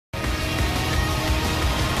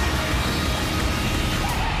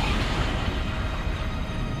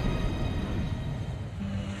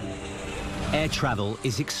Air travel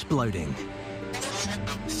is exploding.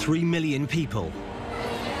 3 million people,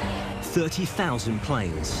 30,000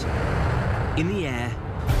 planes, in the air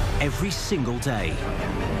every single day.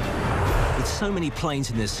 With so many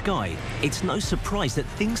planes in the sky, it's no surprise that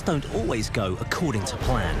things don't always go according to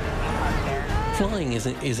plan. Flying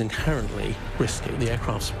is inherently risky. The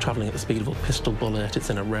aircraft's travelling at the speed of a pistol bullet.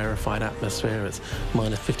 It's in a rarefied atmosphere. It's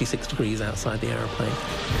minus 56 degrees outside the aeroplane.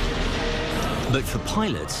 But for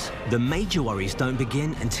pilots, the major worries don't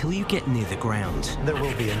begin until you get near the ground. There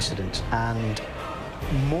will be incidents, and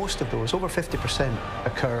most of those, over 50%,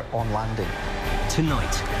 occur on landing.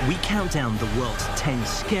 Tonight, we count down the world's 10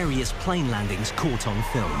 scariest plane landings caught on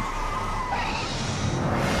film.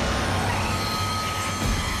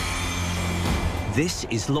 This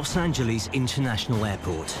is Los Angeles International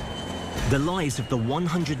Airport. The lives of the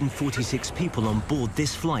 146 people on board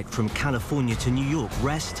this flight from California to New York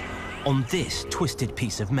rest on this twisted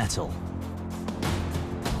piece of metal.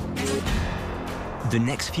 The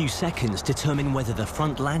next few seconds determine whether the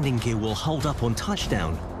front landing gear will hold up on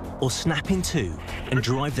touchdown or snap in two and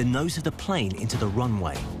drive the nose of the plane into the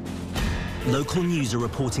runway. Local news are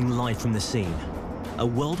reporting live from the scene. A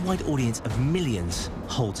worldwide audience of millions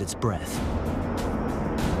holds its breath.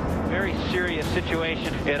 Very serious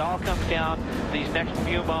situation. It all comes down these next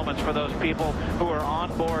few moments for those people who are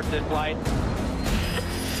on board this flight.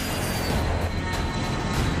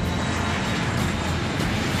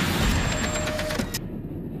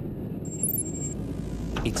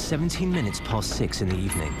 It's 17 minutes past 6 in the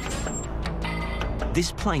evening.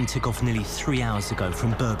 This plane took off nearly 3 hours ago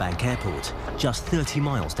from Burbank Airport, just 30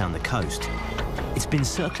 miles down the coast. It's been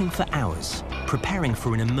circling for hours, preparing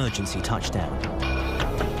for an emergency touchdown.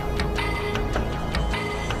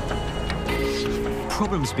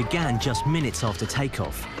 Problems began just minutes after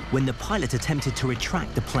takeoff, when the pilot attempted to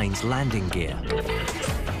retract the plane's landing gear.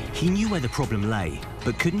 He knew where the problem lay,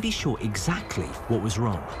 but couldn't be sure exactly what was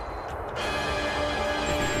wrong.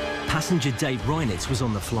 Passenger Dave Reinitz was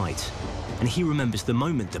on the flight, and he remembers the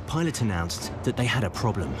moment the pilot announced that they had a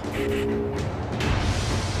problem.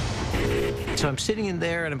 So I'm sitting in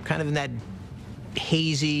there, and I'm kind of in that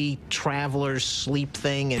hazy traveler's sleep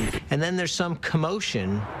thing, and then there's some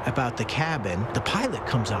commotion about the cabin. The pilot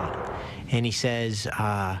comes on, and he says,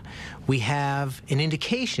 we have an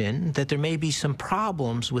indication that there may be some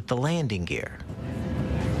problems with the landing gear.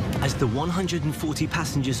 As the 140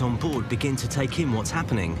 passengers on board begin to take in what's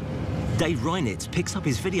happening, Dave Reinitz picks up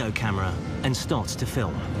his video camera and starts to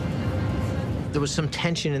film. There was some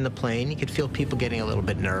tension in the plane. You could feel people getting a little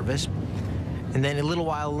bit nervous. And then a little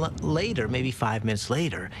while later, maybe 5 minutes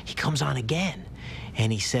later, he comes on again.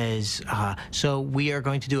 And he says, so we are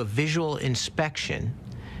going to do a visual inspection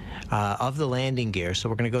of the landing gear. So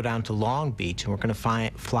we're going to go down to Long Beach, and we're going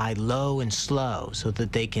to fly low and slow so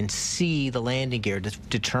that they can see the landing gear to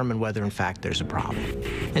determine whether, in fact, there's a problem.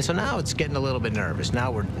 And so now it's getting a little bit nervous. Now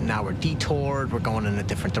we're detoured. We're going in a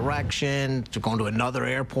different direction. We're going to another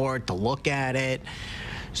airport to look at it.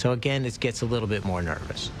 So again, it gets a little bit more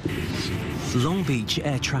nervous. Long Beach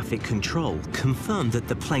Air Traffic Control confirmed that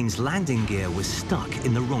the plane's landing gear was stuck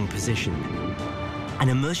in the wrong position. An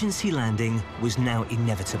emergency landing was now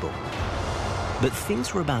inevitable. But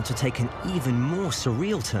things were about to take an even more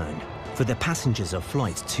surreal turn for the passengers of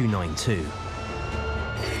Flight 292.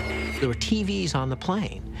 There were TVs on the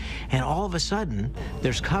plane, and all of a sudden,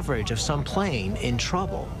 there's coverage of some plane in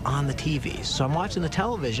trouble on the TVs. So I'm watching the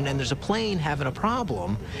television, and there's a plane having a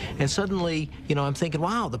problem, and suddenly, you know, I'm thinking,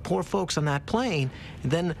 wow, the poor folks on that plane.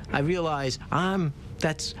 And then I realize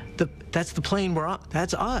that's the plane we're on.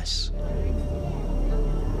 That's us.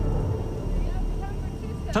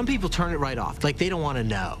 Some people turn it right off, like they don't want to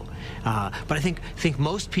know. But I think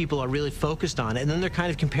most people are really focused on it, and then they're kind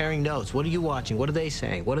of comparing notes. What are you watching? What are they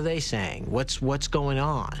saying? What are they saying? What's going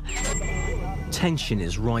on? Tension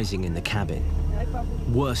is rising in the cabin.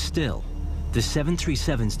 Worse still, the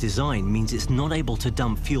 737's design means it's not able to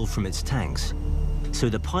dump fuel from its tanks, so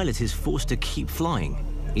the pilot is forced to keep flying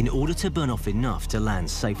in order to burn off enough to land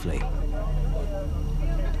safely.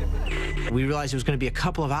 We realized it was going to be a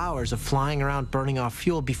couple of hours of flying around burning off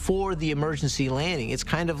fuel before the emergency landing. It's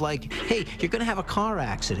kind of like, hey, you're going to have a car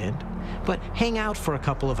accident, but hang out for a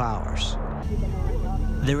couple of hours.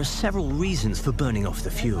 There are several reasons for burning off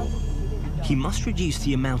the fuel. He must reduce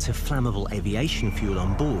the amount of flammable aviation fuel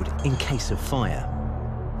on board in case of fire.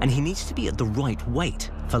 And he needs to be at the right weight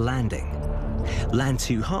for landing. Land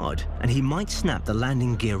too hard, and he might snap the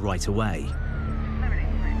landing gear right away.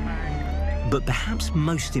 But perhaps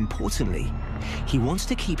most importantly, he wants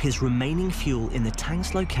to keep his remaining fuel in the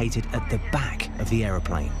tanks located at the back of the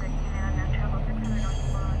aeroplane.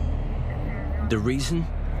 The reason?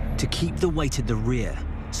 to keep the weight at the rear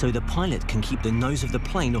so the pilot can keep the nose of the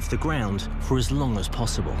plane off the ground for as long as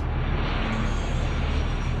possible.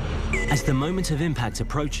 As the moment of impact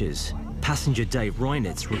approaches, passenger Dave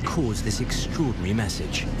Reinitz records this extraordinary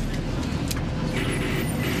message.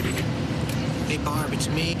 Hey Barb, it's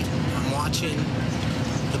me. I'm watching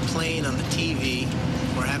the plane on the TV.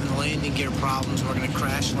 We're having landing gear problems. We're going to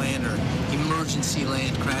crash land, or emergency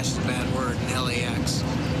land. Crash is a bad word in LAX.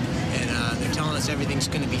 And they're telling us everything's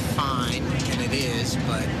going to be fine, and it is,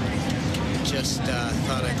 but just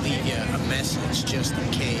thought I'd leave you a message just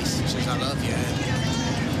in case. It says, I love you,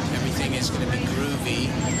 and everything is going to be groovy.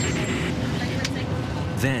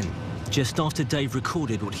 Then, just after Dave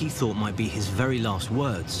recorded what he thought might be his very last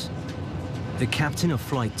words, the captain of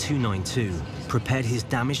Flight 292 prepared his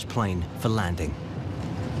damaged plane for landing.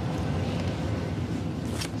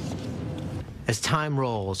 As time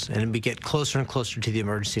rolls and we get closer and closer to the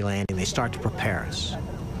emergency landing, they start to prepare us.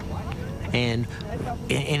 And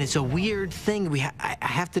it's a weird thing. I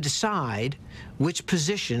have to decide which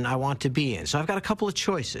position I want to be in. So I've got a couple of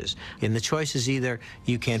choices. And the choice is either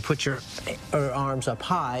you can put your arms up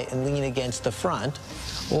high and lean against the front,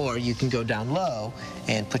 or you can go down low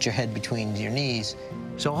and put your head between your knees.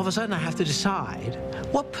 So all of a sudden I have to decide,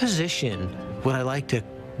 what position would I like to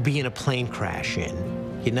be in a plane crash in?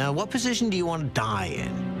 You know, what position do you want to die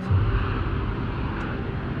in?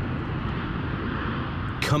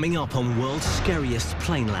 Coming up on World's Scariest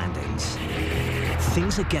Plane Landings,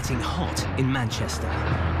 things are getting hot in Manchester.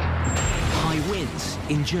 High winds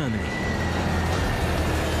in Germany.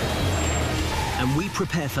 And we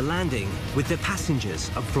prepare for landing with the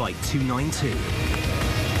passengers of Flight 292.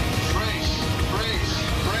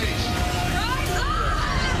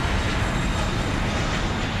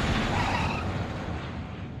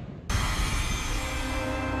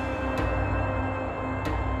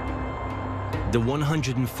 The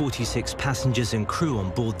 146 passengers and crew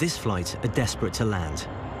on board this flight are desperate to land.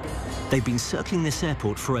 They've been circling this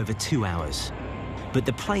airport for over 2 hours, but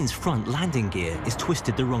the plane's front landing gear is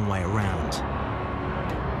twisted the wrong way around.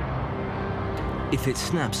 If it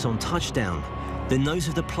snaps on touchdown, the nose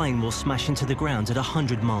of the plane will smash into the ground at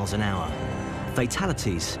 100 miles an hour.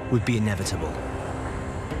 Fatalities would be inevitable.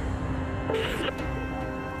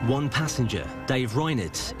 One passenger, Dave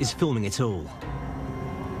Reinitz, is filming it all.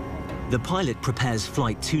 The pilot prepares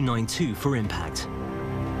Flight 292 for impact.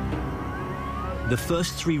 The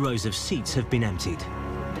first 3 rows of seats have been emptied.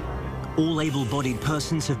 All able-bodied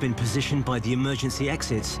persons have been positioned by the emergency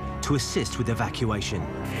exits to assist with evacuation.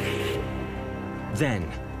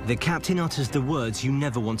 Then, the captain utters the words you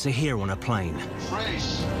never want to hear on a plane.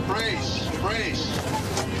 Brace, brace, brace.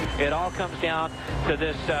 It all comes down to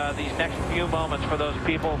this, these next few moments for those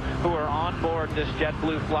people who are on board this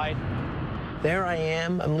JetBlue flight. There I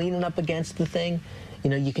am, I'm leaning up against the thing.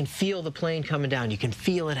 You know, you can feel the plane coming down. You can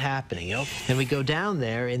feel it happening, you know? And we go down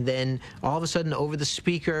there, and then all of a sudden over the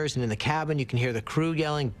speakers and in the cabin, you can hear the crew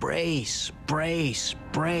yelling, brace, brace,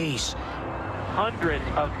 brace. Hundreds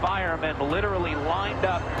of firemen literally lined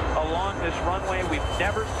up along this runway. We've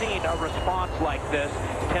never seen a response like this,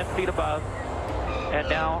 10 feet above. And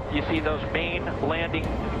now you see those main landing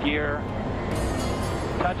gear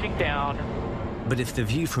touching down. But if the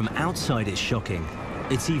view from outside is shocking,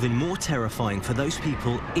 it's even more terrifying for those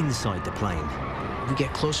people inside the plane. We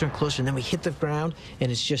get closer and closer, and then we hit the ground,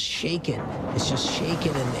 and it's just shaking. It's just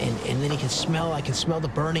shaking, and then I can smell the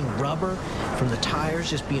burning rubber from the tires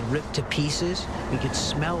just being ripped to pieces. We could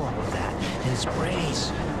smell all of that. And it's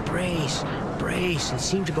brace, brace, brace. It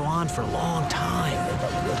seemed to go on for a long time.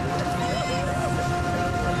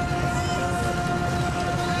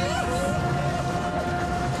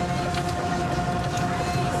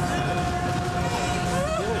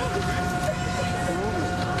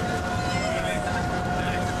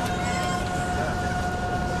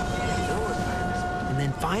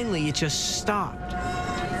 Finally, it just stopped.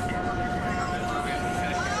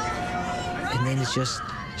 And then it just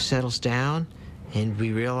settles down, and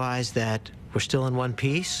we realize that we're still in one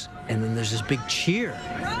piece, and then there's this big cheer.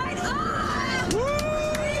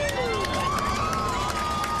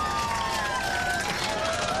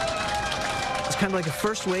 It's kind of like a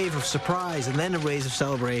first wave of surprise, and then a wave of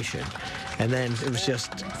celebration. And then it was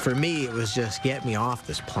just, for me, it was just get me off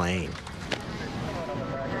this plane.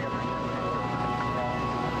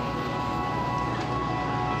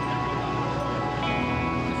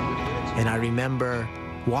 And I remember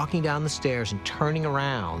walking down the stairs and turning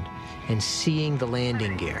around and seeing the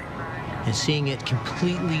landing gear and seeing it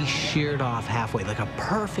completely sheared off halfway, like a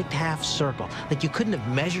perfect half circle. Like you couldn't have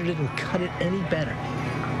measured it and cut it any better.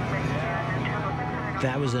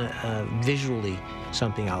 That was visually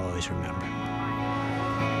something I'll always remember.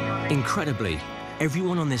 Incredibly,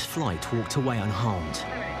 everyone on this flight walked away unharmed.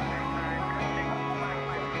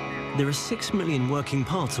 There are 6 million working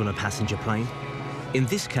parts on a passenger plane. In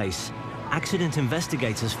this case, accident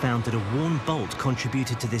investigators found that a worn bolt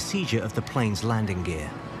contributed to the seizure of the plane's landing gear.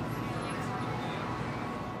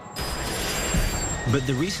 But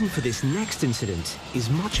the reason for this next incident is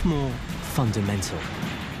much more fundamental.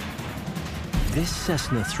 This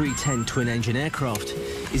Cessna 310 twin-engine aircraft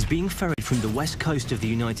is being ferried from the west coast of the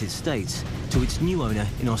United States to its new owner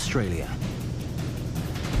in Australia.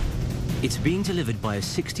 It's being delivered by a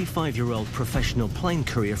 65-year-old professional plane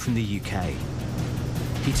courier from the UK.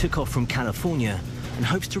 He took off from California and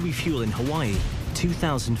hopes to refuel in Hawaii,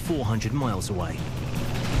 2,400 miles away.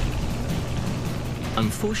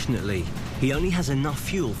 Unfortunately, he only has enough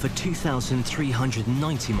fuel for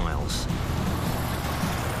 2,390 miles.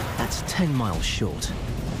 That's 10 miles short.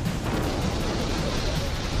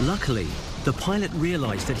 Luckily, the pilot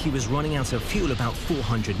realized that he was running out of fuel about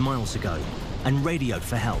 400 miles ago and radioed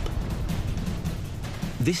for help.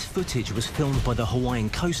 This footage was filmed by the Hawaiian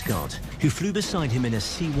Coast Guard, who flew beside him in a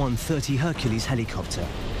C-130 Hercules helicopter,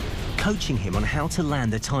 coaching him on how to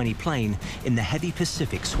land the tiny plane in the heavy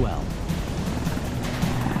Pacific swell.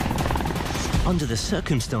 Under the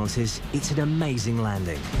circumstances, it's an amazing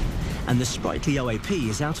landing, and the sprightly OAP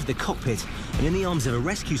is out of the cockpit and in the arms of a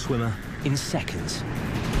rescue swimmer in seconds.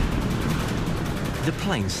 The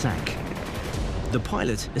plane sank. The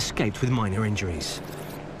pilot escaped with minor injuries.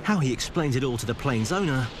 How he explains it all to the plane's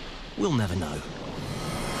owner, we'll never know.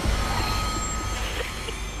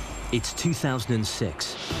 It's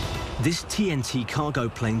 2006. This TNT cargo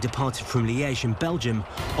plane departed from Liège in Belgium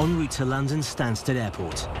en route to London's Stansted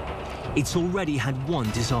Airport. It's already had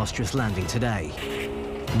one disastrous landing today.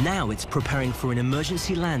 Now it's preparing for an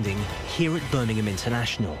emergency landing here at Birmingham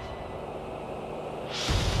International.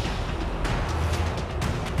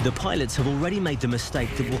 The pilots have already made the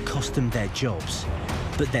mistake that will cost them their jobs.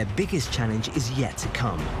 But their biggest challenge is yet to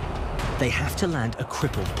come. They have to land a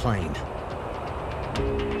crippled plane.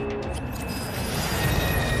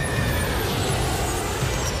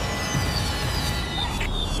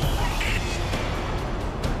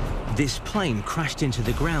 This plane crashed into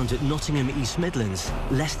the ground at Nottingham, East Midlands,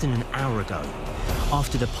 less than an hour ago,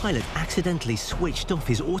 after the pilot accidentally switched off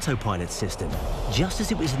his autopilot system, just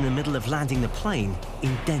as it was in the middle of landing the plane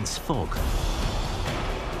in dense fog.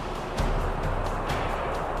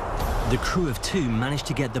 The crew of 2 managed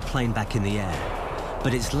to get the plane back in the air,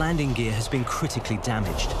 but its landing gear has been critically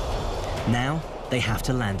damaged. Now, they have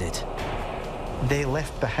to land it. They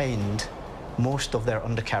left behind most of their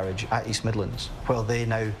undercarriage at East Midlands, while they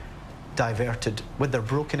now diverted with their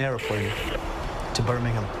broken aeroplane to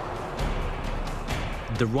Birmingham.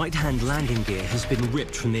 The right-hand landing gear has been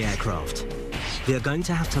ripped from the aircraft. They are going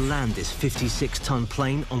to have to land this 56-ton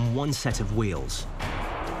plane on one set of wheels.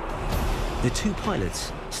 The 2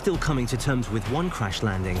 pilots, still coming to terms with one crash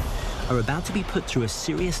landing, are about to be put through a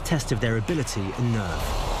serious test of their ability and nerve.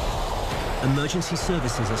 Emergency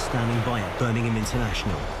services are standing by at Birmingham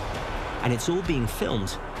International, and it's all being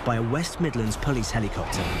filmed by a West Midlands police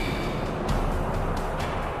helicopter.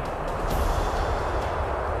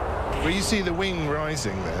 Well, you see the wing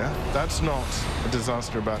rising there. That's not a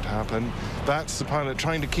disaster about to happen. That's the pilot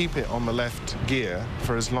trying to keep it on the left gear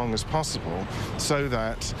for as long as possible, so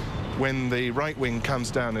that when the right wing comes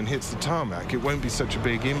down and hits the tarmac, it won't be such a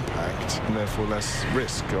big impact, and therefore less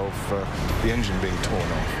risk of the engine being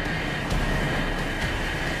torn off.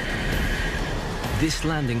 This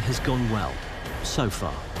landing has gone well, so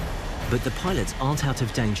far, but the pilots aren't out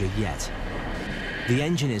of danger yet. The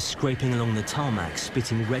engine is scraping along the tarmac,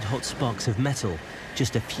 spitting red-hot sparks of metal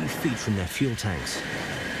just a few feet from their fuel tanks.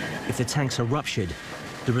 If the tanks are ruptured,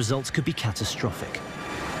 the results could be catastrophic.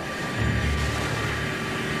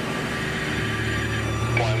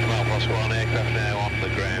 Flying from Alpha Oscar on aircraft now on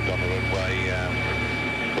the ground on the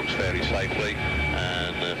runway, looks fairly safely,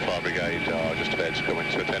 and the fire brigade are just about to come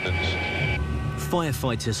into attendance.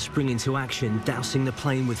 Firefighters spring into action, dousing the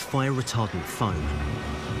plane with fire-retardant foam,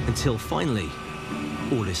 until finally,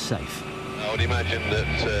 all is safe. I would imagine that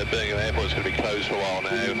Birmingham Airport is going to be closed for a while now.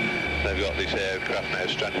 They've got this aircraft now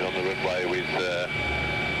stranded on the runway with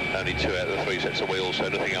only 2 out of the 3 sets of wheels, so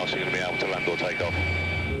nothing else is going to be able to land or take off.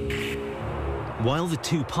 While the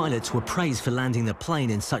 2 pilots were praised for landing the plane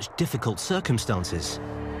in such difficult circumstances,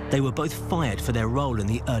 they were both fired for their role in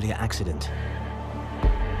the earlier accident.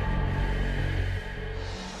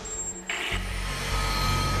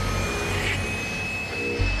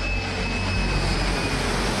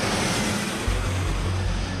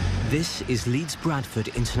 This is Leeds Bradford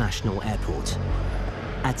International Airport.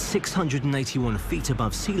 At 681 feet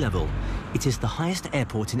above sea level, it is the highest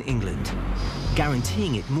airport in England,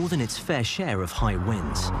 guaranteeing it more than its fair share of high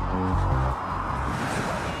winds.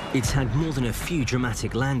 It's had more than a few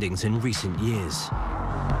dramatic landings in recent years.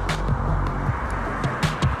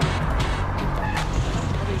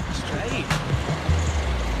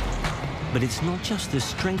 But it's not just the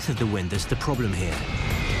strength of the wind that's the problem here.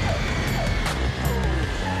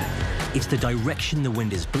 It's the direction the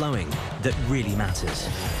wind is blowing that really matters.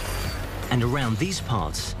 And around these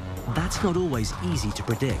parts, that's not always easy to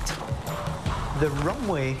predict. The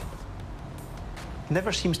runway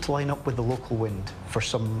never seems to line up with the local wind for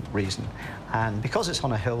some reason. And because it's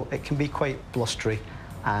on a hill, it can be quite blustery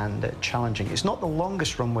and challenging. It's not the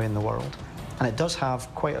longest runway in the world, and it does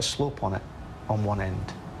have quite a slope on it on one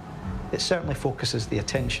end. It certainly focuses the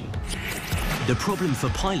attention. The problem for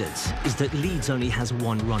pilots is that Leeds only has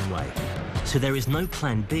one runway, so there is no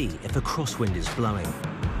plan B if a crosswind is blowing.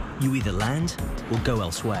 You either land or go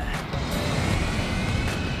elsewhere.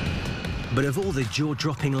 But of all the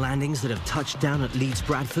jaw-dropping landings that have touched down at Leeds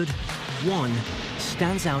Bradford, one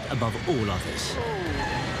stands out above all others.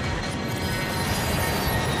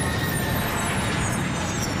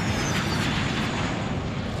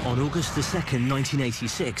 On August 2nd,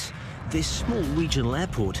 1986, this small regional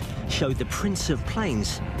airport showed the Prince of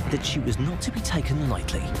Planes that she was not to be taken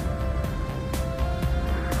lightly.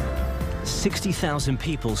 60,000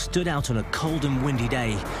 people stood out on a cold and windy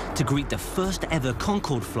day to greet the first ever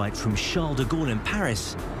Concorde flight from Charles de Gaulle in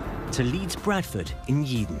Paris to Leeds Bradford in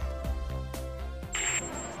Yeadon.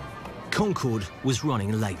 Concorde was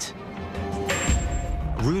running late.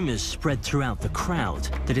 Rumours spread throughout the crowd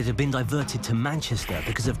that it had been diverted to Manchester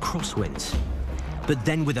because of crosswinds. But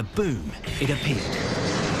then with a boom, it appeared.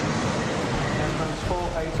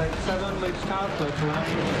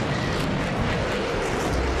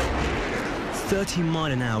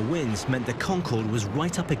 30-mile-an-hour winds meant the Concorde was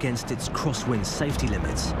right up against its crosswind safety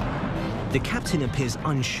limits. The captain appears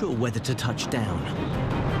unsure whether to touch down.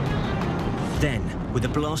 Then, with a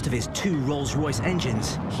blast of his two Rolls-Royce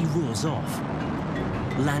engines, he roars off,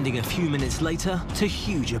 landing a few minutes later to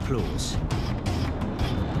huge applause.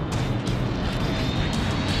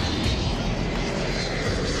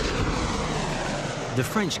 The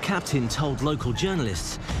French captain told local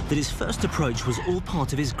journalists that his first approach was all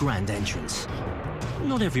part of his grand entrance.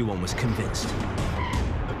 Not everyone was convinced.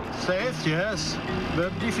 Safe, yes,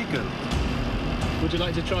 but difficult. Would you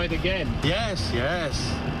like to try it again? Yes,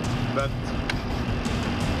 but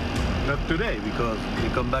not today, because we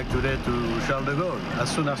come back today to Charles de Gaulle as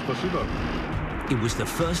soon as possible. It was the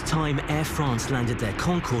first time Air France landed their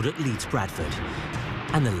Concorde at Leeds Bradford,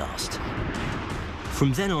 and the last.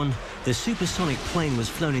 From then on, the supersonic plane was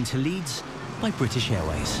flown into Leeds by British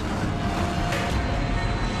Airways.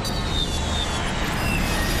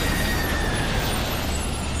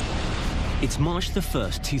 It's March the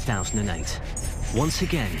 1st, 2008. Once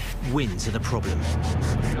again, winds are the problem.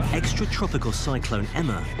 Extratropical cyclone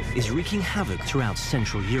Emma is wreaking havoc throughout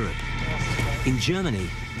Central Europe. In Germany,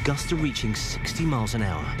 gusts are reaching 60 miles an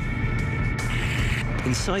hour.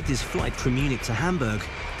 Inside this flight from Munich to Hamburg,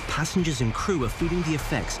 passengers and crew are feeling the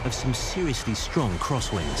effects of some seriously strong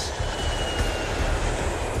crosswinds.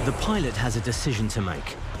 The pilot has a decision to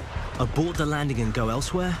make. Abort the landing and go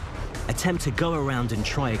elsewhere, attempt to go around and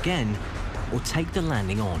try again, or take the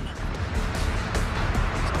landing on.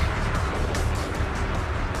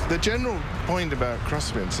 The general point about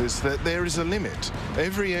crosswinds is that there is a limit.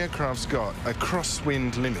 Every aircraft's got a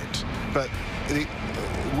crosswind limit, but the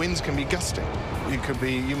winds can be gusting.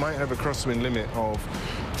 You might have a crosswind limit of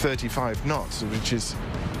 35 knots, which is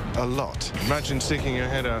a lot. Imagine sticking your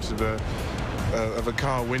head out of a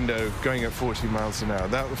car window going at 40 miles an hour.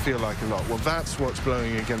 That would feel like a lot. Well, that's what's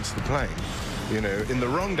blowing against the plane, you know, in the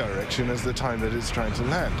wrong direction as the time that it's trying to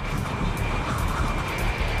land.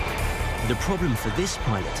 The problem for this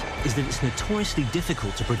pilot is that it's notoriously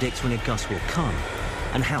difficult to predict when a gust will come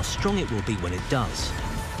and how strong it will be when it does.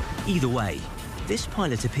 Either way, this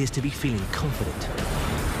pilot appears to be feeling confident.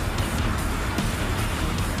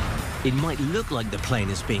 It might look like the plane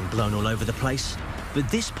is being blown all over the place, but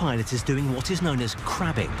this pilot is doing what is known as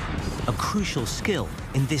crabbing, a crucial skill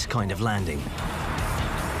in this kind of landing.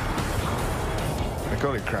 I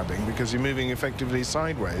call it crabbing because you're moving effectively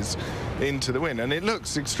sideways into the wind, and it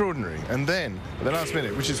looks extraordinary. And then, at the last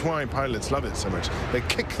minute, which is why pilots love it so much, they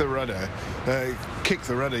kick the rudder.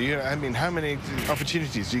 You know, I mean, how many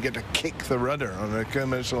opportunities do you get to kick the rudder on a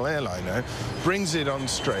commercial airliner? Brings it on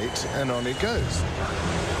straight, and on it goes.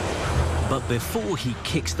 But before he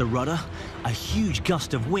kicks the rudder, a huge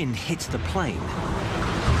gust of wind hits the plane.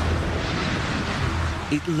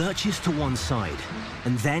 It lurches to one side,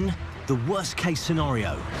 and then, the worst-case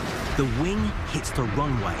scenario, the wing hits the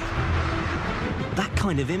runway. That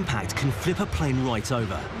kind of impact can flip a plane right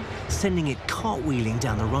over, sending it cartwheeling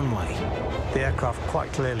down the runway. The aircraft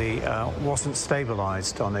quite clearly wasn't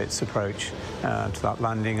stabilised on its approach to that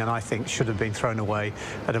landing, and I think should have been thrown away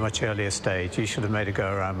at a much earlier stage. He should have made a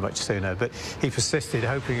go-around much sooner, but he persisted,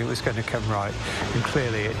 hoping it was going to come right, and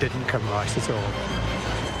clearly it didn't come right at all.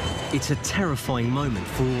 It's a terrifying moment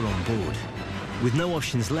for all on board. With no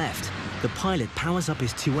options left, the pilot powers up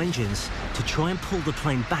his two engines to try and pull the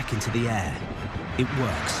plane back into the air. It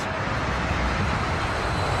works.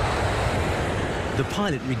 The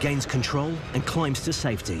pilot regains control and climbs to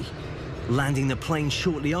safety, landing the plane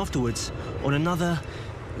shortly afterwards on another,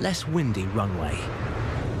 less windy runway.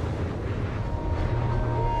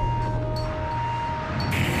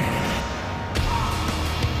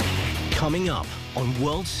 Coming up on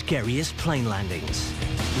World's Scariest Plane Landings,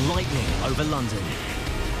 lightning over London.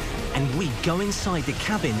 And we go inside the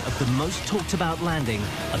cabin of the most talked about landing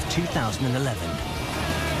of 2011.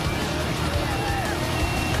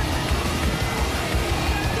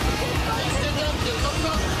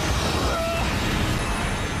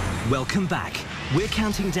 Welcome back. We're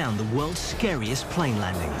counting down the world's scariest plane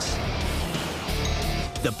landings.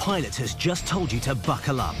 The pilot has just told you to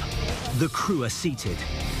buckle up. The crew are seated.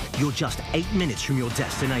 You're just 8 minutes from your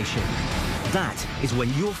destination. That is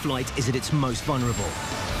when your flight is at its most vulnerable.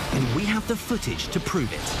 And we have the footage to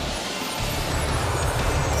prove it.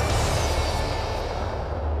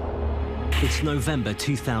 It's November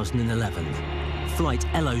 2011. Flight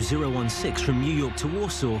LO016 from New York to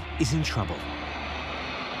Warsaw is in trouble.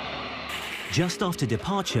 Just after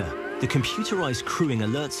departure, the computerized crewing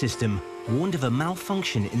alert system warned of a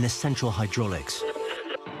malfunction in the central hydraulics.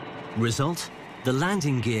 Result? The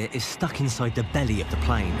landing gear is stuck inside the belly of the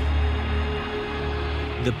plane.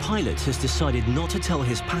 The pilot has decided not to tell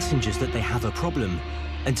his passengers that they have a problem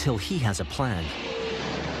until he has a plan.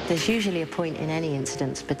 There's usually a point in any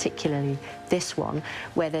incident, particularly this one,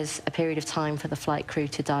 where there's a period of time for the flight crew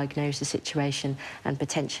to diagnose the situation and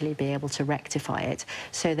potentially be able to rectify it.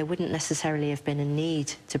 So there wouldn't necessarily have been a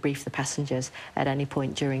need to brief the passengers at any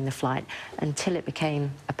point during the flight until it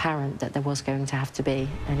became apparent that there was going to have to be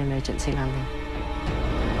an emergency landing.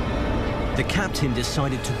 The captain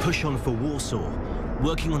decided to push on for Warsaw,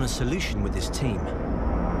 working on a solution with his team.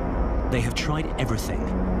 They have tried everything,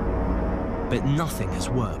 but nothing has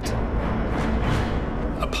worked.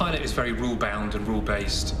 A pilot is very rule-bound and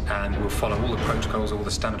rule-based and will follow all the protocols, all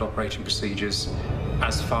the standard operating procedures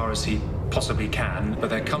as far as he possibly can. But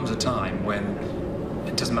there comes a time when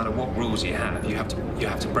it doesn't matter what rules you have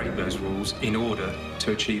to break those rules in order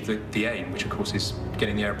to achieve the aim, which of course is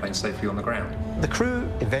getting the airplane safely on the ground. The crew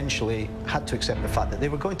eventually had to accept the fact that they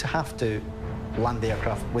were going to have to land the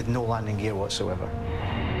aircraft with no landing gear whatsoever.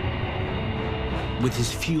 With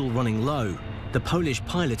his fuel running low, the Polish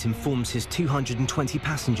pilot informs his 220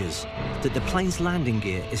 passengers that the plane's landing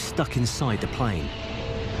gear is stuck inside the plane.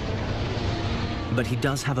 But he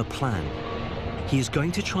does have a plan. He is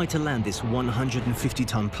going to try to land this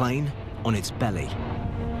 150-ton plane on its belly.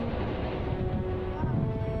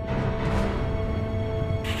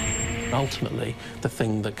 Ultimately, the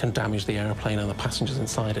thing that can damage the airplane and the passengers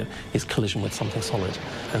inside it is collision with something solid.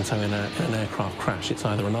 And so in an aircraft crash, it's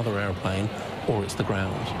either another airplane or it's the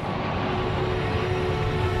ground.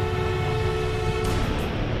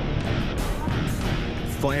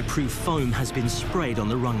 Fireproof foam has been sprayed on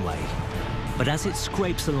the runway, but as it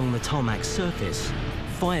scrapes along the tarmac surface,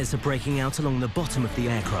 fires are breaking out along the bottom of the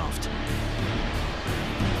aircraft.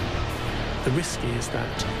 The risk is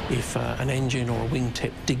that if an engine or a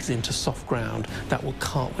wingtip digs into soft ground, that will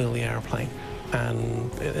cartwheel the airplane,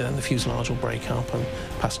 and the fuselage will break up and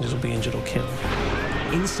passengers will be injured or killed.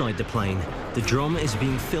 Inside the plane, the drama is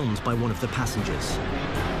being filmed by one of the passengers.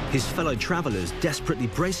 His fellow travelers desperately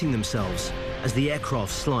bracing themselves as the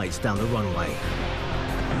aircraft slides down the runway.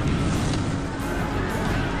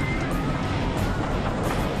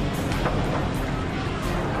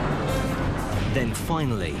 Then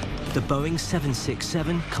finally, the Boeing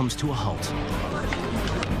 767 comes to a halt.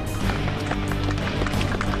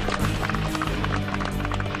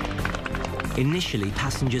 Initially,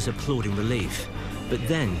 passengers applaud in relief, but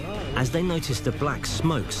then, as they notice the black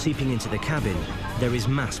smoke seeping into the cabin, there is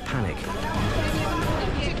mass panic.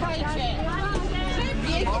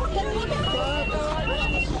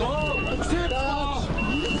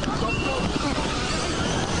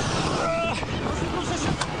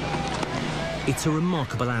 It's a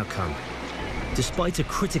remarkable outcome. Despite a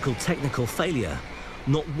critical technical failure,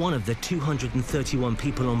 not one of the 231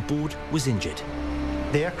 people on board was injured.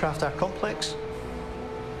 The aircraft are complex.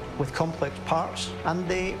 with complex parts, and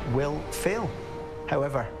they will fail.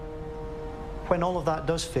 However, when all of that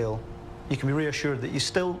does fail, you can be reassured that you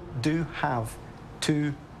still do have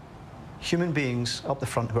two human beings up the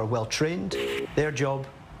front who are well trained. Their job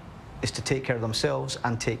is to take care of themselves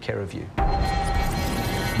and take care of you.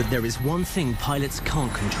 But there is one thing pilots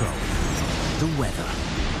can't control: the weather.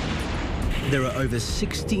 There are over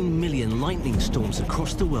 16 million lightning storms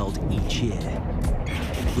across the world each year.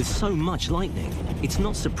 With so much lightning, it's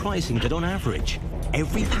not surprising that on average,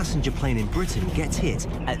 every passenger plane in Britain gets hit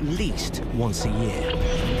at least once a year.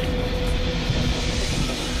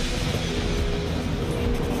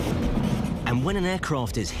 And when an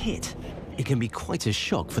aircraft is hit, it can be quite a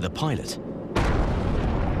shock for the pilot.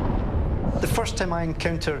 The first time I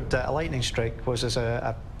encountered a lightning strike was as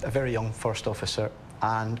a very young first officer,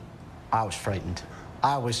 and I was frightened.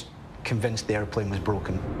 I was convinced the airplane was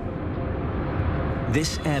broken.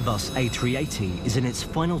 This Airbus A380 is in its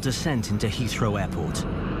final descent into Heathrow Airport.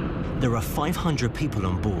 There are 500 people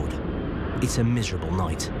on board. It's a miserable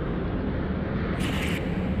night.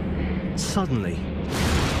 Suddenly,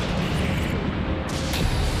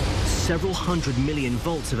 several 100 million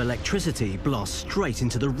volts of electricity blast straight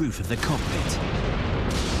into the roof of the cockpit.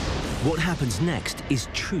 What happens next is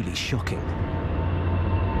truly shocking.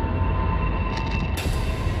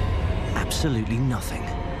 Absolutely nothing.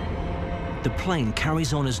 The plane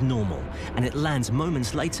carries on as normal, and it lands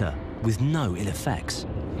moments later with no ill effects.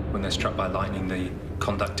 When they're struck by lightning, the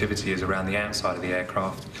conductivity is around the outside of the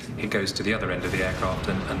aircraft. It goes to the other end of the aircraft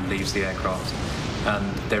and leaves the aircraft,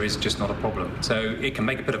 and there is just not a problem. So it can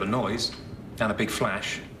make a bit of a noise and a big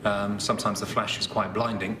flash. Sometimes the flash is quite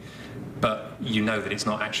blinding, but you know that it's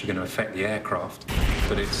not actually going to affect the aircraft.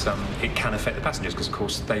 But it can affect the passengers, because of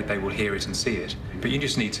course they will hear it and see it. But you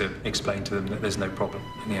just need to explain to them that there's no problem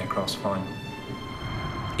and the aircraft's fine.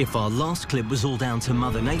 If our last clip was all down to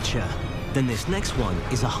Mother Nature, then this next one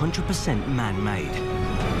is 100% man-made.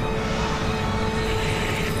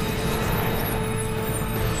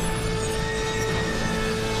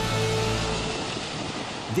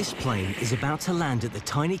 This plane is about to land at the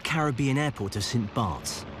tiny Caribbean airport of St.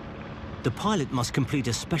 Bart's. The pilot must complete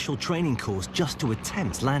a special training course just to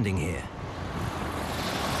attempt landing here.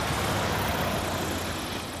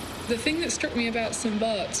 The thing that struck me about St.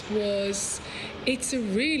 Bart's was it's a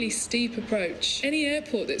really steep approach. Any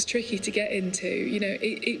airport that's tricky to get into, you know,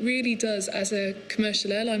 it really does, as a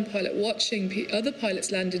commercial airline pilot, watching other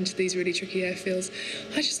pilots land into these really tricky airfields,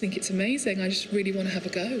 I just think it's amazing. I just really want to have a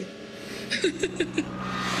go.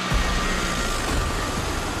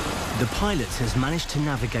 The pilot has managed to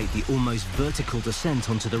navigate the almost vertical descent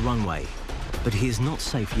onto the runway, but he is not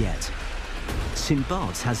safe yet. St.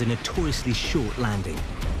 Bart's has a notoriously short landing,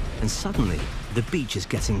 and suddenly the beach is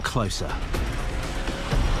getting closer.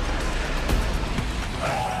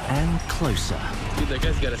 And closer. Dude, that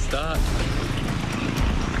guy's got to stop.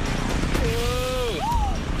 Whoa!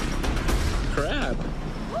 Crap.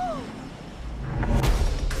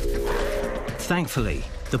 Thankfully,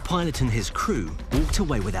 the pilot and his crew walked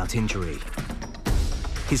away without injury.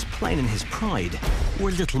 His plane and his pride were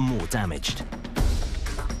a little more damaged.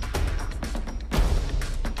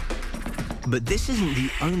 But this isn't the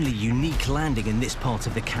only unique landing in this part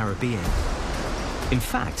of the Caribbean. In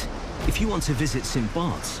fact, if you want to visit St.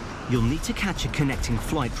 Bart's, you'll need to catch a connecting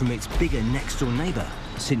flight from its bigger next-door neighbour,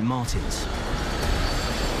 St. Martin's.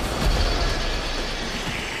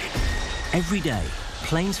 Every day,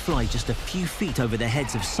 planes fly just a few feet over the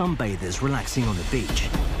heads of sunbathers relaxing on the beach.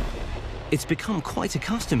 It's become quite a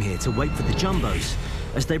custom here to wait for the jumbos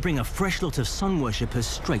as they bring a fresh lot of sun worshippers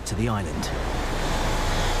straight to the island.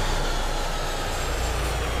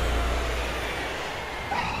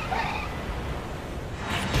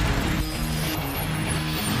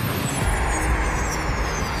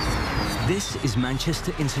 This is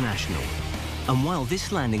Manchester International, and while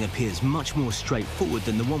this landing appears much more straightforward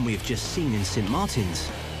than the one we have just seen in St. Martin's,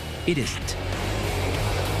 it isn't.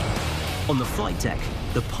 On the flight deck,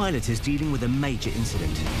 the pilot is dealing with a major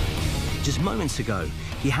incident. Just moments ago,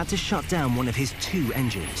 he had to shut down one of his two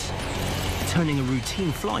engines, turning a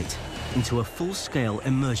routine flight into a full-scale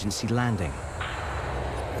emergency landing.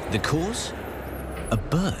 The cause? A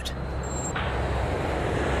bird.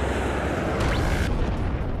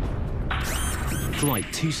 Flight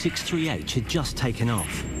 263H had just taken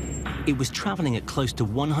off. It was traveling at close to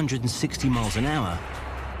 160 miles an hour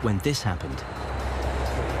when this happened.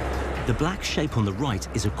 The black shape on the right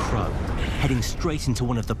is a crow, heading straight into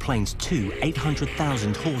one of the plane's two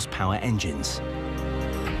 800,000 horsepower engines.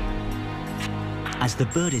 As the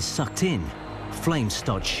bird is sucked in, flames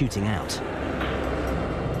start shooting out.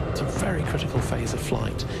 It's a very critical phase of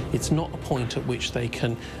flight. It's not a point at which they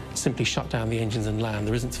can simply shut down the engines and land.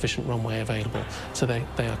 There isn't sufficient runway available, so they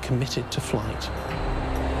are committed to flight.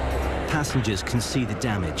 Passengers can see the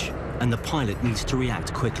damage, and the pilot needs to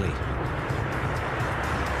react quickly.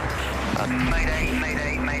 Mayday,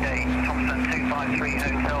 mayday, mayday. Thompson 253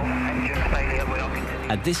 Hotel, engine failure. We are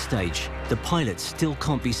continuing. At this stage, the pilot still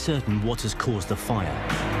can't be certain what has caused the fire.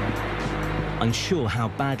 Unsure how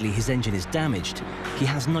badly his engine is damaged, he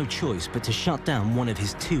has no choice but to shut down one of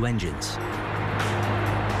his 2 engines.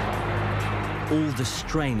 All the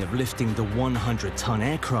strain of lifting the 100-ton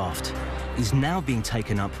aircraft is now being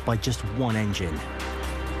taken up by just 1 engine.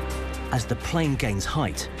 As the plane gains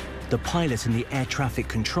height, the pilot and the air traffic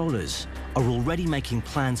controllers are already making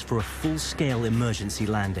plans for a full-scale emergency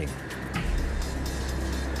landing.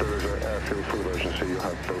 There is an airfield full emergency. You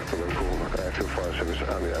have both the local airfield fire service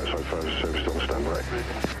and the outside fire service on standby.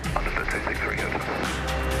 Understood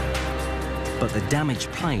 263 But the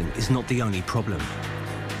damaged plane is not the only problem.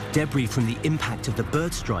 Debris from the impact of the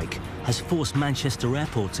bird strike has forced Manchester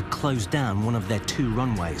Airport to close down one of their 2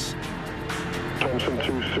 runways. Thompson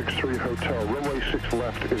 263 Hotel, runway 6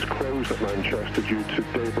 left is closed at Manchester due to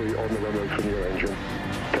debris on the runway from your engine.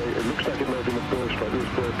 Okay, it looks like it may have been a bird strike. There's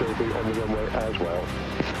bird debris on the runway as well.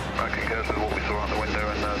 I concur with what we saw out the window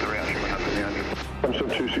and the reaction we had from the engine. Thompson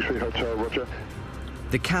 263 Hotel, roger.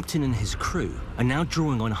 The captain and his crew are now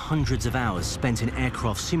drawing on hundreds of hours spent in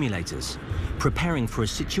aircraft simulators, preparing for a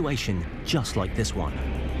situation just like this one.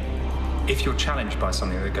 If you're challenged by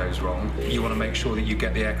something that goes wrong, you want to make sure that you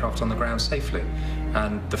get the aircraft on the ground safely.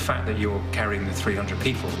 And the fact that you're carrying the 300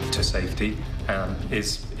 people to safety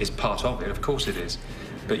is part of it, of course it is.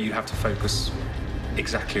 But you have to focus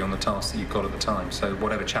exactly on the task that you've got at the time. So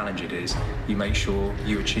whatever challenge it is, you make sure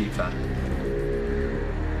you achieve that.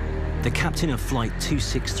 The captain of Flight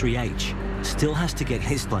 263H still has to get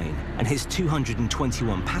his plane and his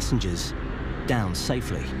 221 passengers down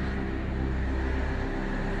safely.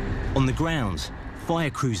 On the ground, fire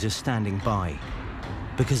crews are standing by,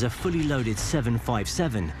 because a fully loaded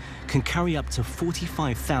 757 can carry up to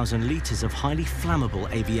 45,000 litres of highly flammable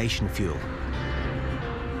aviation fuel.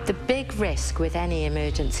 The big risk with any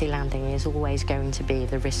emergency landing is always going to be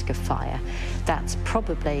the risk of fire. That's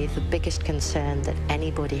probably the biggest concern that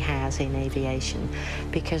anybody has in aviation,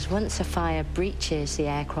 because once a fire breaches the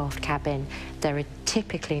aircraft cabin, there are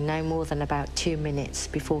typically no more than about 2 minutes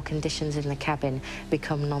before conditions in the cabin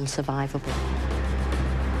become non-survivable.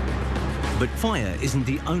 But fire isn't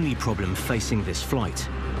the only problem facing this flight.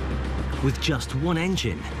 With just 1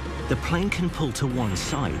 engine, the plane can pull to one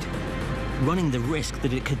side, running the risk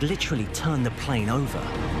that it could literally turn the plane over.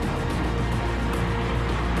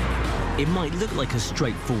 It might look like a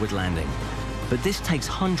straightforward landing, but this takes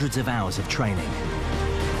hundreds of hours of training.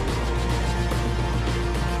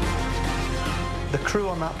 The crew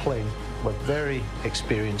on that plane were very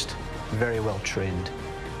experienced, very well trained.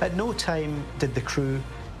 At no time did the crew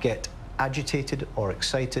get agitated or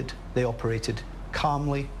excited. They operated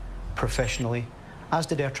calmly, professionally, as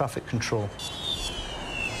did air traffic control.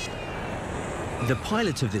 The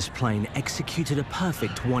pilot of this plane executed a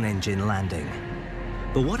perfect 1-engine landing.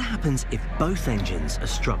 But what happens if both engines are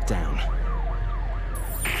struck down?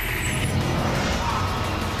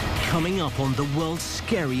 Coming up on the world's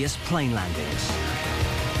scariest plane landings.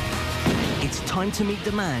 It's time to meet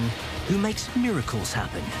the man who makes miracles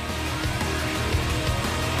happen.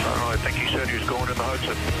 I think he said he was going in the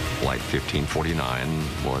Hudson. Flight 1549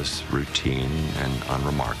 was routine and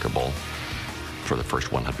unremarkable for the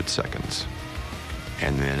first 100 seconds.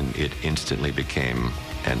 And then it instantly became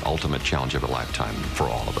an ultimate challenge of a lifetime for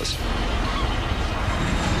all of us.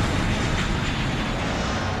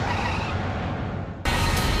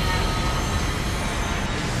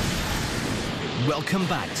 Welcome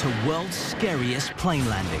back to World's Scariest Plane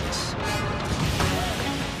Landings.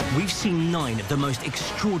 We've seen 9 of the most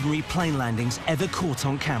extraordinary plane landings ever caught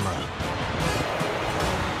on camera.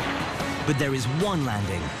 But there is one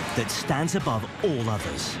landing that stands above all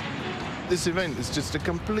others. This event is just a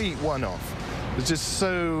complete one-off. It's just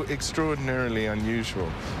so extraordinarily unusual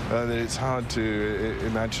that it's hard to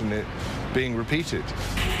imagine it being repeated.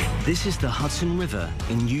 This is the Hudson River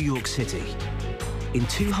in New York City. In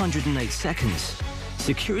 208 seconds,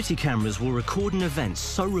 security cameras will record an event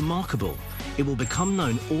so remarkable it will become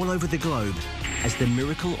known all over the globe as the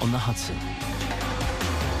Miracle on the Hudson.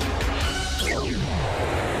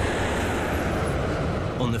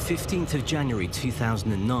 On the 15th of January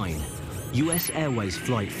 2009, US Airways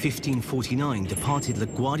Flight 1549 departed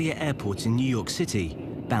LaGuardia Airport in New York City,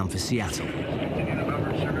 bound for Seattle.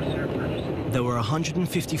 There were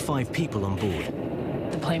 155 people on board.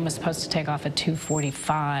 The plane was supposed to take off at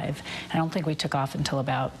 2:45. I don't think we took off until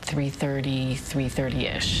about 3:30,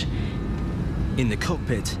 3:30-ish. In the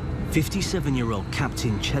cockpit, 57-year-old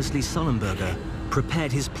Captain Chesley Sullenberger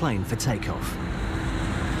prepared his plane for takeoff.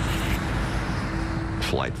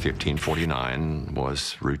 Flight 1549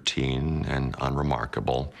 was routine and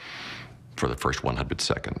unremarkable for the first 100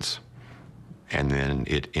 seconds. And then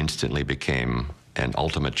it instantly became an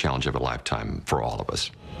ultimate challenge of a lifetime for all of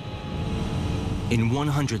us. In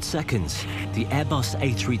 100 seconds, the Airbus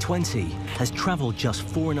A320 has traveled just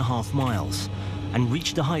 4.5 miles and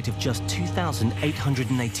reached a height of just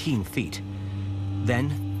 2,818 feet.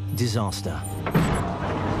 Then, disaster.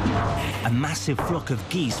 A massive flock of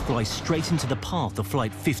geese flies straight into the path of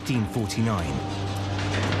Flight 1549.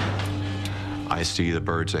 I see the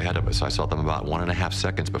birds ahead of us. I saw them about 1.5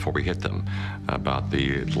 seconds before we hit them, about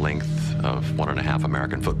the length of 1.5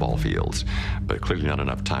 American football fields, but clearly not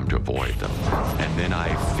enough time to avoid them. And then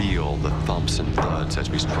I feel the thumps and thuds as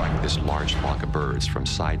we strike this large flock of birds from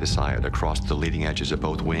side to side across the leading edges of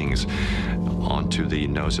both wings onto the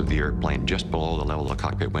nose of the airplane just below the level of the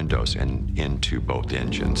cockpit windows and into both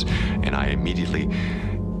engines. And I immediately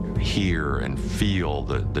hear and feel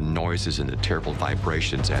the noises and the terrible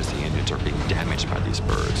vibrations as the engines are being damaged by these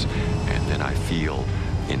birds. And then I feel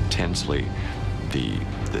intensely the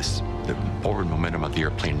forward momentum of the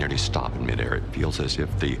airplane nearly stop in midair. It feels as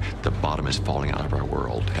if the bottom is falling out of our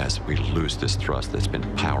world as we lose this thrust that's been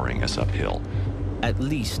powering us uphill. At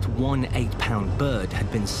least one 8-pound bird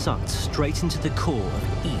had been sucked straight into the core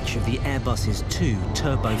of each of the Airbus's 2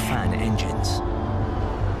 turbofan engines.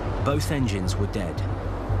 Both engines were dead.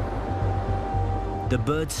 The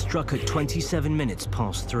bird struck at 27 minutes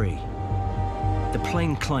past 3. The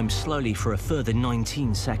plane climbed slowly for a further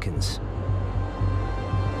 19 seconds.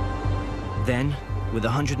 Then, with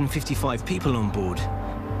 155 people on board,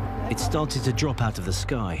 it started to drop out of the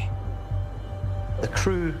sky. The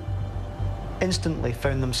crew instantly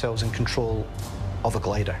found themselves in control of a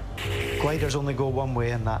glider. Gliders only go one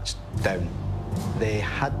way, and that's down. They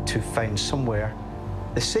had to find somewhere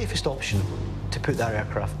the safest option to put that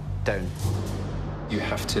aircraft down. You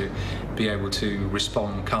have to be able to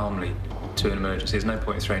respond calmly to an emergency. There's no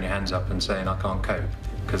point in throwing your hands up and saying, I can't cope,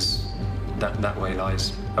 because that way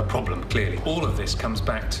lies a problem, clearly. All of this comes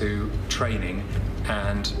back to training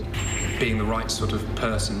and being the right sort of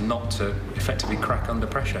person not to effectively crack under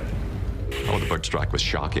pressure. Oh, the bird strike was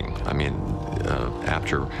shocking. I mean,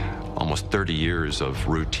 after almost 30 years of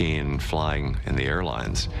routine flying in the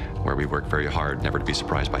airlines, where we worked very hard never to be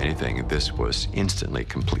surprised by anything, this was instantly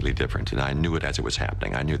completely different. And I knew it as it was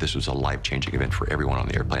happening. I knew this was a life-changing event for everyone on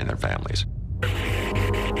the airplane and their families.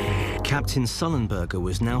 Captain Sullenberger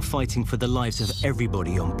was now fighting for the lives of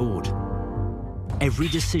everybody on board. Every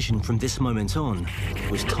decision from this moment on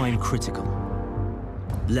was time critical.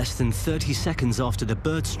 Less than 30 seconds after the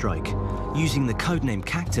bird strike, using the codename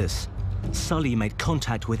Cactus, Sully made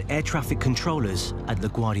contact with air traffic controllers at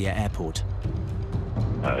LaGuardia Airport.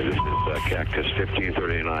 This is Cactus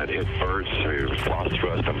 1539. Hit birds. We've lost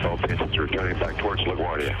thrust on both engines, returning back towards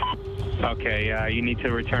LaGuardia. Okay, you need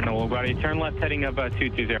to return to LaGuardia. Turn left heading of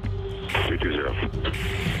 220.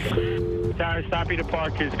 220. Tower, stop your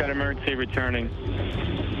departures. Got emergency returning.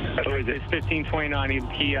 It's 1529.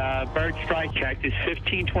 He bird strike. Cactus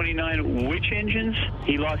 1529. Which engines?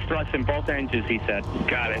 He lost thrust in both engines, he said.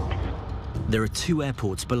 Got it. There are 2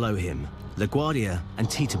 airports below him, LaGuardia and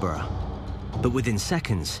Teterboro. But within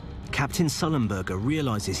seconds, Captain Sullenberger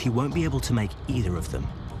realizes he won't be able to make either of them.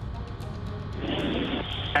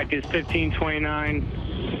 Cactus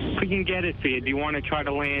 1529. We can get it for you. Do you want to try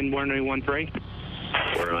to land 1013?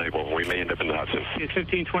 We're unable. We may end up in the Hudson. It's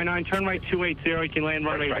 1529. Turn right 280. You can land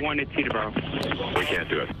runway 1 at Teterboro. We can't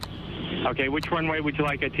do it. Okay, which runway would you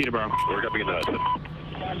like at Teterboro? We're going to be in the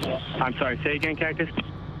Hudson. I'm sorry, say again, Cactus?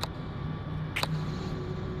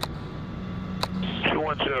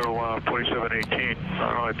 210, 4718.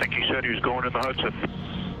 I think he said he was going in the Hudson.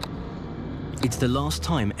 It's the last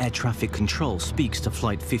time air traffic control speaks to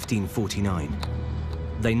Flight 1549.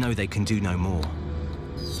 They know they can do no more.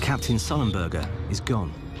 Captain Sullenberger is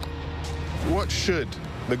gone. What should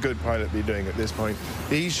the good pilot be doing at this point?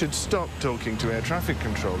 He should stop talking to air traffic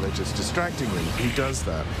control. They're just distracting them. He does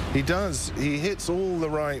that. He hits all the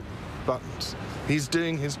right buttons. He's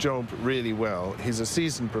doing his job really well. He's a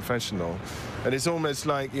seasoned professional. And it's almost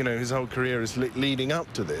like, you know, his whole career is leading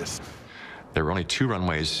up to this. There were only 2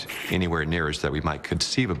 runways anywhere near us that we might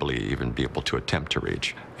conceivably even be able to attempt to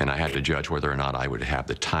reach. And I had to judge whether or not I would have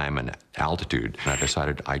the time and altitude. And I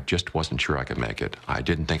decided I just wasn't sure I could make it. I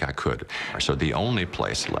didn't think I could. So the only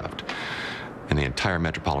place left in the entire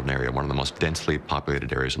metropolitan area, one of the most densely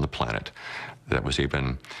populated areas on the planet, that was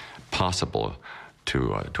even possible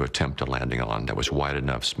to attempt a landing on, that was wide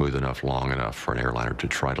enough, smooth enough, long enough for an airliner to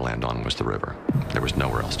try to land on, was the river. There was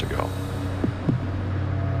nowhere else to go.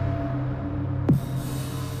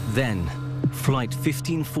 Then, Flight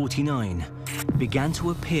 1549 began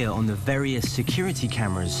to appear on the various security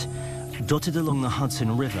cameras dotted along the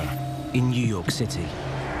Hudson River in New York City.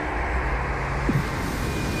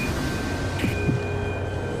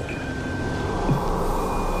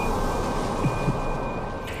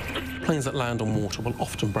 Planes that land on water will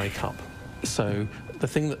often break up. So the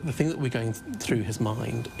thing that we're going through his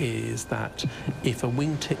mind is that if a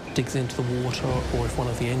wingtip digs into the water, or if one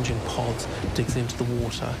of the engine pods digs into the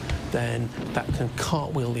water, then that can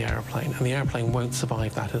cartwheel the aeroplane, and the aeroplane won't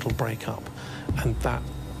survive that. It'll break up, and that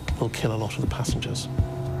will kill a lot of the passengers.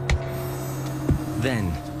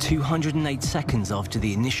 Then, 208 seconds after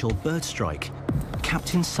the initial bird strike,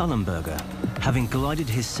 Captain Sullenberger, having glided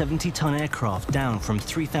his 70-ton aircraft down from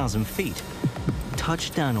 3,000 feet,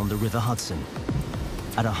 touched down on the River Hudson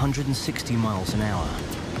at 160 miles an hour.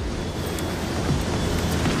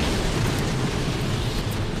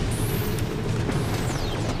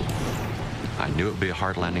 I knew it would be a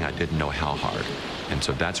hard landing. I didn't know how hard. And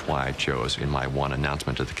so that's why I chose in my one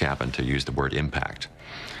announcement to the captain to use the word impact.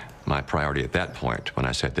 My priority at that point, when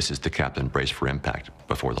I said this is the captain, brace for impact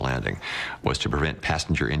before the landing, was to prevent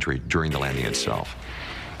passenger injury during the landing itself.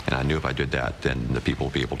 And I knew if I did that, then the people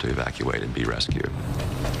would be able to evacuate and be rescued.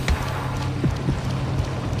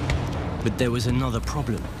 But there was another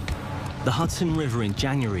problem. The Hudson River in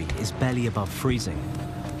January is barely above freezing.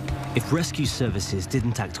 If rescue services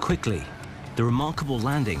didn't act quickly, the remarkable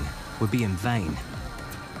landing would be in vain.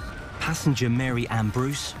 Passenger Mary Ann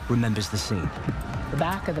Bruce remembers the scene. The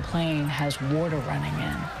back of the plane has water running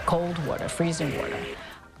in, cold water, freezing water.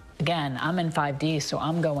 Again, I'm in 5D, so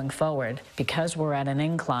I'm going forward. Because we're at an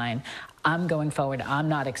incline, I'm going forward. I'm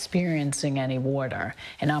not experiencing any water,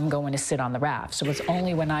 and I'm going to sit on the raft. So it's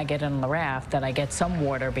only when I get on the raft that I get some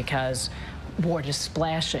water, because water's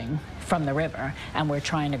splashing from the river, and we're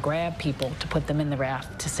trying to grab people to put them in the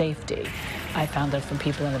raft to safety. I found out from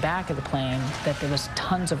people in the back of the plane that there was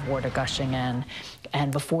tons of water gushing in,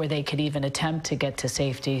 and before they could even attempt to get to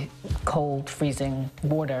safety, cold, freezing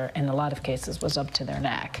water, in a lot of cases, was up to their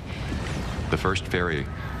neck. The first ferry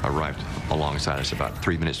arrived alongside us about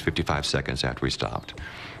 3 minutes, 55 seconds after we stopped.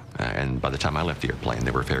 And by the time I left the airplane,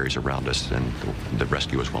 there were ferries around us, and the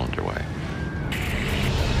rescue was well underway.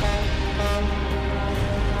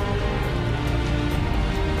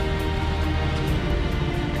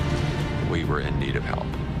 We were in need of help.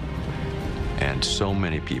 And so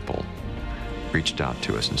many people reached out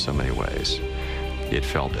to us in so many ways. It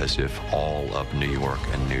felt as if all of New York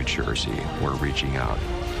and New Jersey were reaching out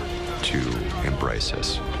to embrace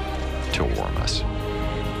us, to warm us.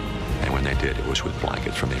 And when they did, it was with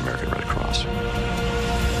blankets from the American Red Cross.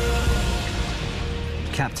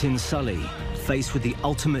 Captain Sully, faced with the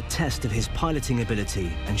ultimate test of his piloting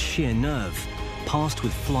ability and sheer nerve, passed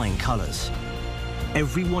with flying colors.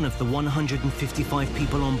 Every one of the 155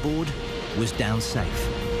 people on board was down safe.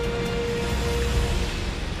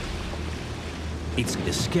 It's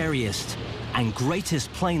the scariest and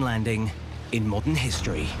greatest plane landing in modern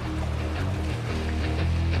history.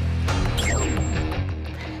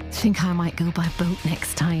 Think I might go by boat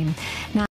next time. Now